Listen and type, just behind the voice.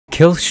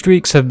Kill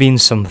streaks have been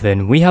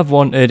something we have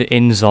wanted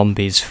in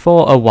zombies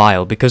for a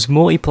while because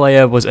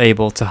multiplayer was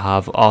able to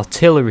have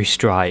artillery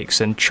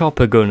strikes and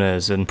chopper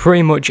gunners and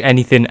pretty much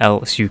anything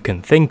else you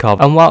can think of,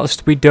 and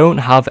whilst we don't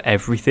have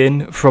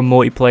everything from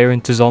multiplayer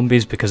into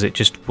zombies because it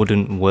just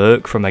wouldn't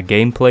work from a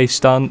gameplay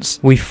stance,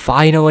 we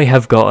finally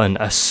have gotten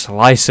a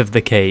slice of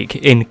the cake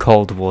in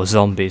Cold War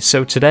zombies.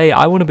 So today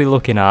I want to be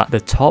looking at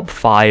the top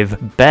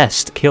 5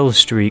 best kill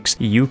streaks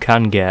you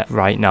can get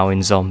right now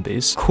in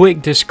zombies.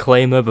 Quick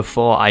disclaimer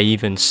before I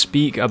even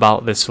speak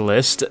about this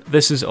list,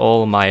 this is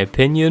all my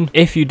opinion.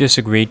 If you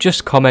disagree,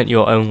 just comment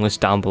your own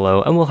list down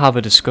below and we'll have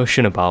a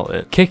discussion about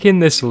it. Kicking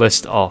this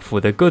list off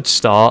with a good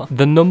start,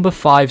 the number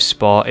 5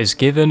 spot is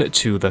given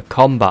to the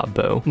combat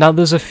bow. Now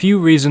there's a few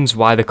reasons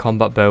why the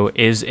combat bow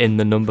is in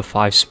the number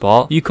 5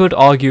 spot. You could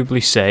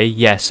arguably say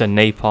yes, a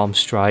napalm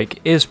strike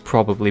is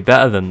probably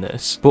better than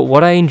this, but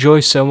what I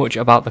enjoy so much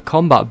about the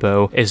combat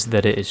bow is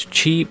that it is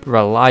cheap,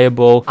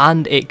 reliable,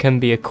 and it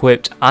can be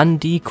equipped and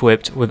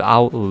de-equipped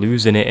without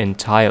losing it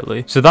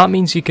entirely. So that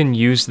means you can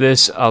use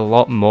this a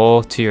lot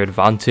more to your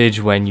advantage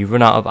when you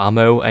run out of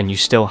ammo and you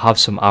still have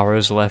some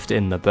arrows left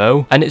in the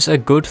bow, and it's a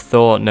good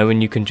thought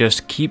knowing you can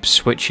just keep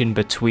switching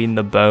between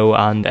the bow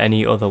and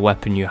any other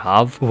weapon you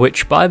have,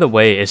 which by the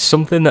way is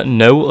something that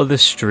no other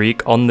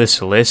streak on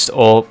this list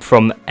or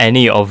from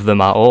any of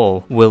them at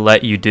all will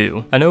let you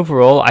do. And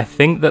overall I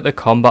think that the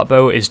combat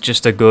bow is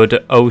just a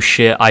good oh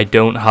shit I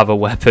don't have a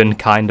weapon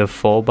kind of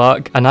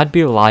fallback, and I'd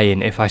be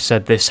lying if I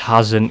said this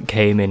hasn't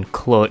came in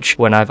clutch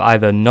when I've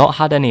either not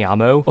had any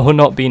ammo or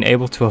not been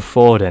able to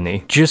afford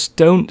any. Just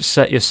don't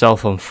set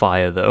yourself on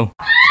fire though.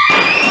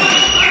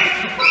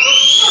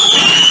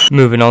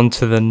 Moving on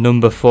to the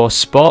number 4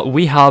 spot,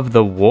 we have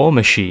the war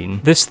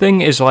machine. This thing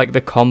is like the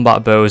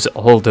combat bow's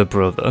older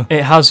brother.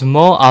 It has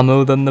more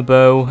ammo than the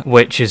bow,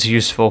 which is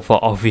useful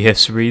for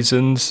obvious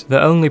reasons.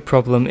 The only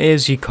problem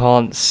is you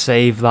can't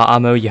save that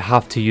ammo, you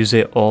have to use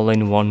it all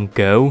in one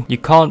go. You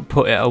can't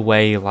put it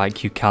away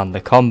like you can the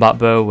combat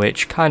bow,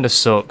 which kinda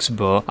sucks,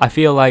 but I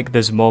feel like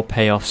there's more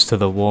payoffs to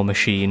the war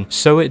machine,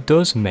 so it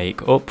does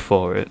make up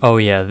for it. Oh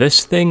yeah,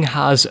 this thing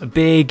has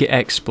big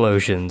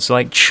explosions,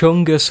 like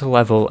Chungus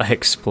level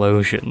explosions.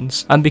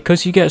 And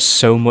because you get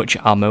so much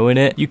ammo in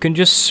it, you can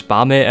just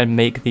spam it and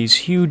make these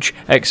huge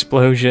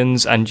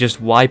explosions and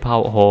just wipe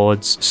out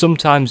hordes,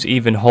 sometimes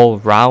even whole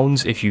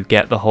rounds if you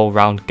get the whole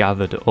round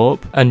gathered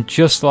up. And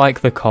just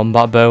like the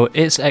combat bow,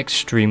 it's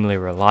extremely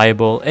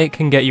reliable. It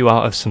can get you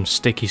out of some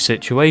sticky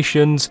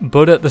situations,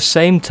 but at the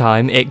same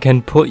time it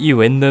can put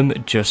you in them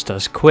just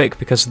as quick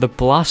because the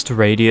blast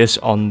radius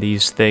on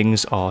these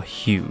things are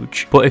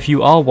huge. But if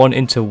you are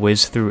wanting to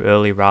whiz through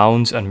early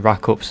rounds and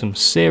rack up some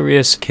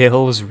serious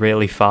kills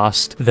really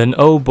fast, then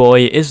oh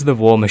boy is the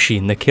war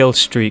machine the kill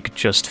streak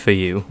just for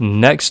you.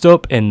 Next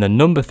up in the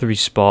number 3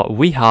 spot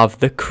we have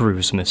the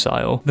cruise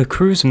missile. The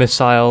cruise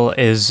missile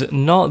is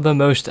not the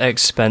most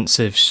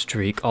expensive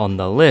streak on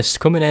the list,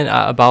 coming in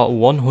at about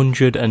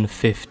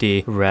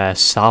 150 rare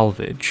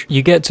salvage.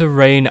 You get to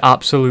rain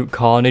absolute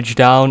carnage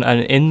down,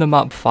 and in the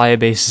map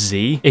Firebase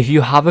Z, if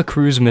you have a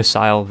cruise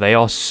missile they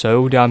are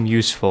so damn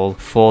useful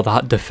for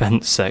that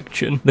defense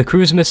section. The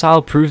cruise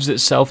missile proves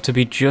itself to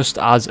be just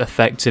as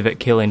effective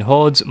at killing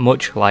hordes,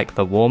 much like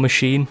the war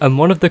machine, and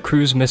one of the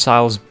cruise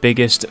missile's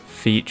biggest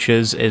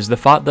features is the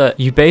fact that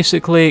you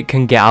basically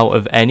can get out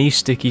of any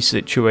sticky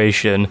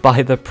situation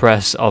by the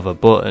press of a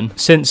button.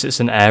 Since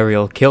it's an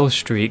aerial kill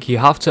streak, you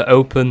have to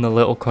open the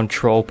little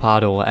control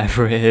pad or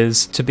whatever it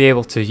is to be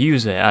able to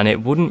use it, and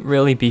it wouldn't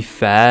really be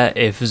fair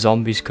if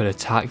zombies could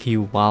attack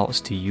you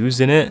whilst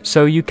using it,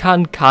 so you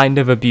can kind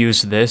of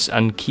abuse this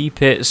and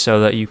keep it so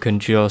that you can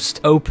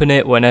just open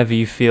it whenever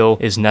you feel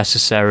is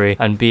necessary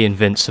and be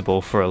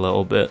invincible for a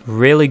little bit.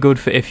 Really good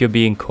for if you're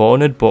being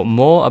cornered, but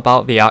more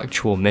about the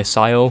actual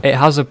missile. It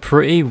has a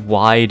pretty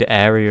wide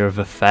area of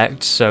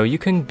effect, so you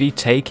can be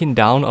taking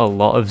down a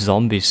lot of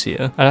zombies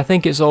here, and I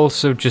think it's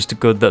also just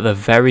good that they're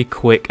very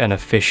quick and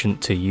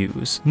efficient to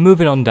use.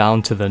 Moving on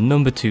down to the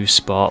number 2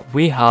 spot,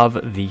 we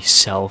have the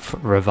self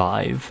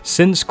revive.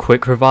 Since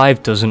quick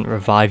revive doesn't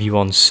revive you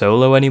on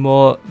solo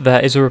anymore,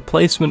 there is a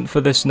replacement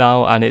for this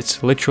now, and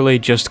it's literally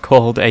just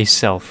called a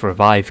self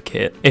revive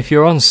kit. If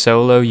you're on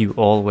solo you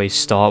always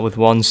start with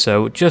one,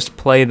 so just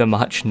play the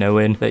match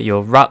knowing that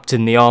you're wrapped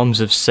in the arms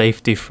of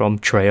safety from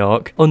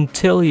Treyarch,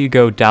 until you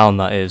go down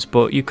that is,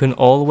 but you can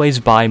always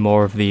buy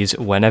more of these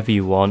whenever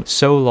you want,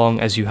 so long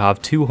as you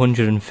have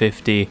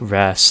 250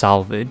 rare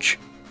salvage.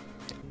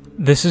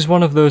 This is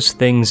one of those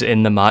things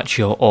in the match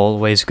you're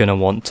always going to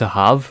want to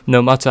have.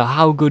 No matter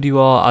how good you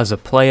are as a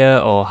player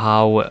or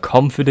how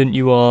confident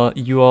you are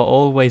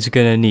always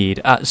going to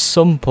need, at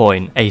some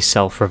point, a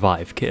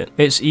self-revive kit.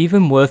 It's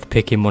even worth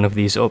picking one of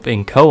these up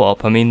in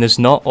co-op. I mean, there's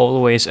not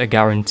always a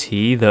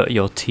guarantee that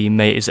your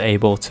teammate is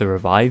able to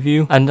revive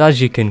you, and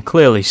as you can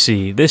clearly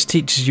see, this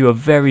teaches you a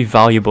very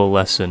valuable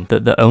lesson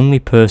that the only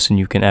person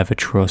you can ever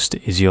trust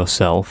is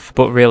yourself.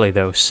 But really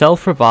though,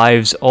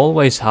 self-revives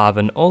always have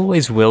and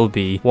always will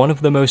be one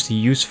of the most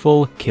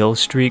useful kill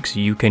streaks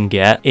you can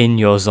get in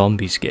your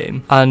zombies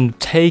game. And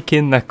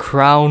taking the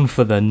crown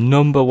for the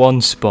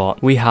 #1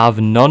 spot, we have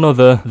none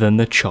other than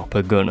the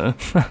chopper gunner.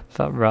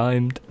 That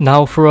rhymed.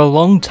 Now, for a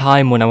long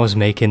time when I was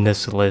making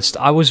this list,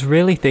 I was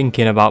really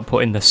thinking about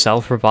putting the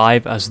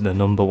self-revive as the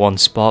 #1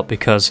 spot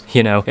because,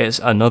 you know, it's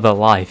another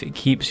life. It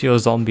keeps your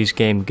zombies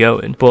game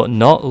going. But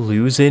not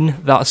losing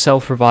that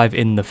self-revive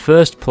in the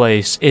first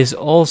place is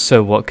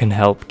also what can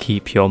help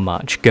keep your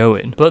match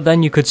going. But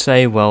then you could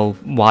say, well,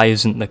 why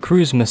isn't the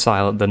cruise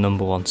missile at the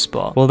 #1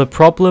 spot? Well, the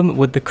problem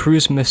with the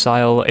cruise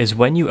missile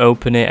is when you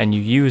open it and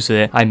you use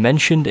it, I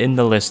mentioned in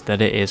the list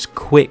that it is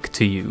quick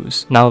to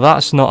use. Now,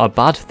 that's not a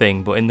bad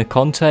thing, but in the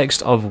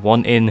context of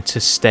wanting to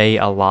stay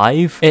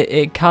alive,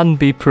 it can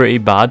be pretty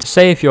bad.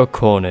 Say if you're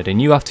cornered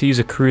and you have to use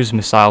a cruise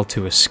missile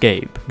to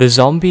escape, the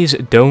zombies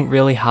don't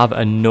really have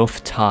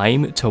enough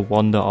time to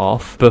wander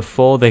off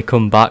before they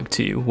come back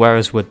to you,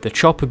 whereas with the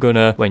chopper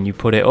gunner, when you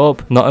put it up,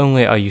 not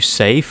only are you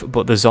safe,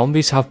 but the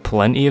zombies have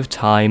plenty of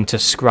time to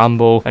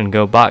scramble and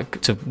go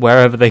back to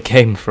wherever they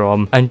came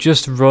from and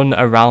just run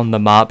around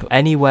the map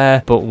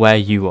anywhere but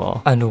where you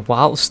are. And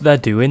whilst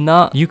they're doing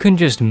that, you can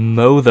just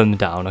mow them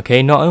down,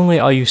 okay? Not only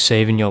are you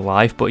saving your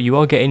life, but you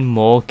are getting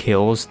more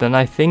kills than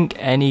I think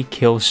any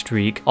kill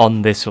streak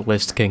on this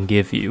list can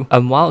give you.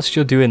 And whilst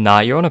you're doing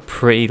that, you're on a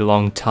pretty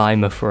long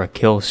timer for a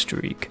kill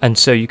streak. And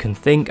so you can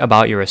think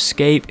about your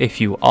escape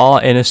if you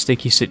are in a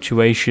sticky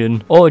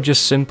situation, or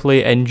just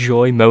simply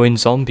enjoy mowing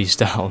zombies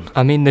down.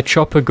 I mean, the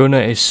chopper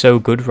gunner is so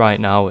good right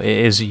now, it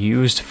is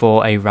used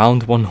for a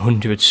round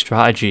 100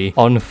 strategy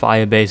on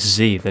Firebase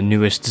Z, the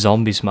newest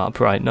zombies map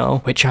right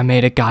now, which I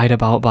made a guide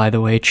about, by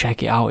the way.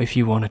 Check it out if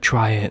you want to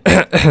try it.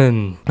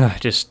 I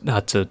just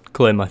had to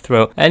clear my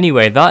throat.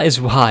 Anyway, that is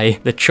why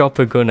the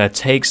chopper gunner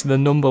takes the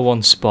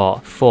 #1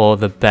 spot for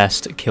the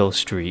best kill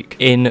streak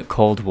in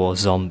Cold War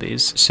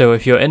zombies. So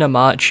if you're in a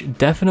match,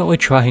 definitely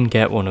try and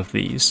get one of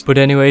these. But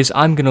anyways,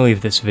 I'm gonna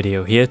leave this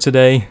video here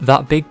today.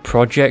 That big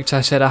project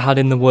I said I had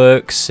in the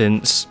works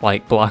since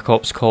like Black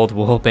Ops Cold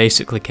War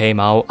basically came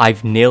out,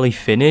 I've nearly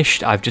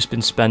finished. I've just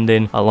been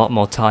spending a lot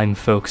more time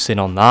focusing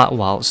on that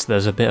whilst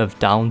there's a bit of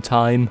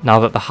downtime now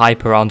that the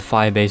hype around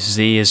Firebase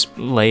Z is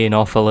laying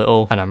off a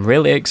little, and I'm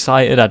really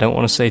excited. I don't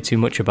want to say too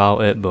much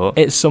about it, but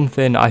it's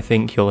something I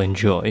think you'll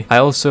enjoy. I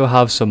also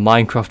have some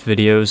Minecraft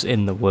videos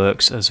in the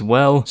works as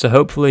well, so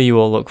hopefully you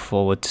all look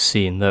forward to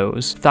seeing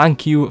those.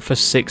 Thank you for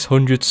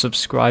 600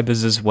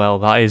 subscribers as well.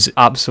 That is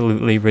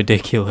absolutely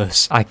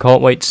ridiculous. I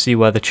can't wait to see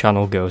where the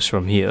channel goes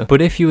from here.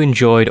 But if you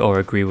enjoyed or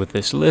agree with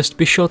this list,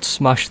 be sure to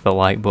smash the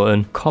like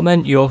button.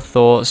 Comment your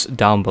thoughts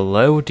down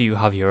below. Do you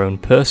have your own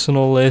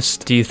personal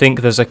list? Do you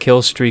think there's a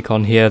kill streak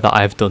on here that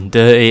I've done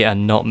dirty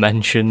and not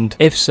mentioned?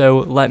 If so,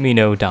 let me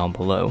know down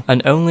below.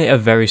 And only a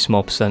very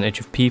small percentage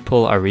of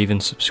people are even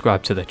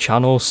subscribed to the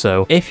channel,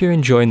 so if you're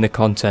enjoying the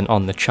content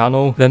on the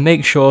channel, then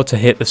make sure to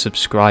hit the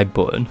subscribe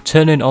button.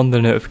 Turning on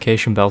the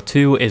notification bell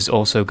too is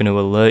also going to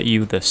alert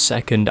you the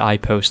second I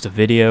post a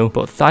video.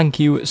 But thank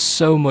you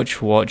so much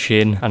for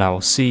watching, and I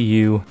will see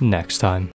you next time.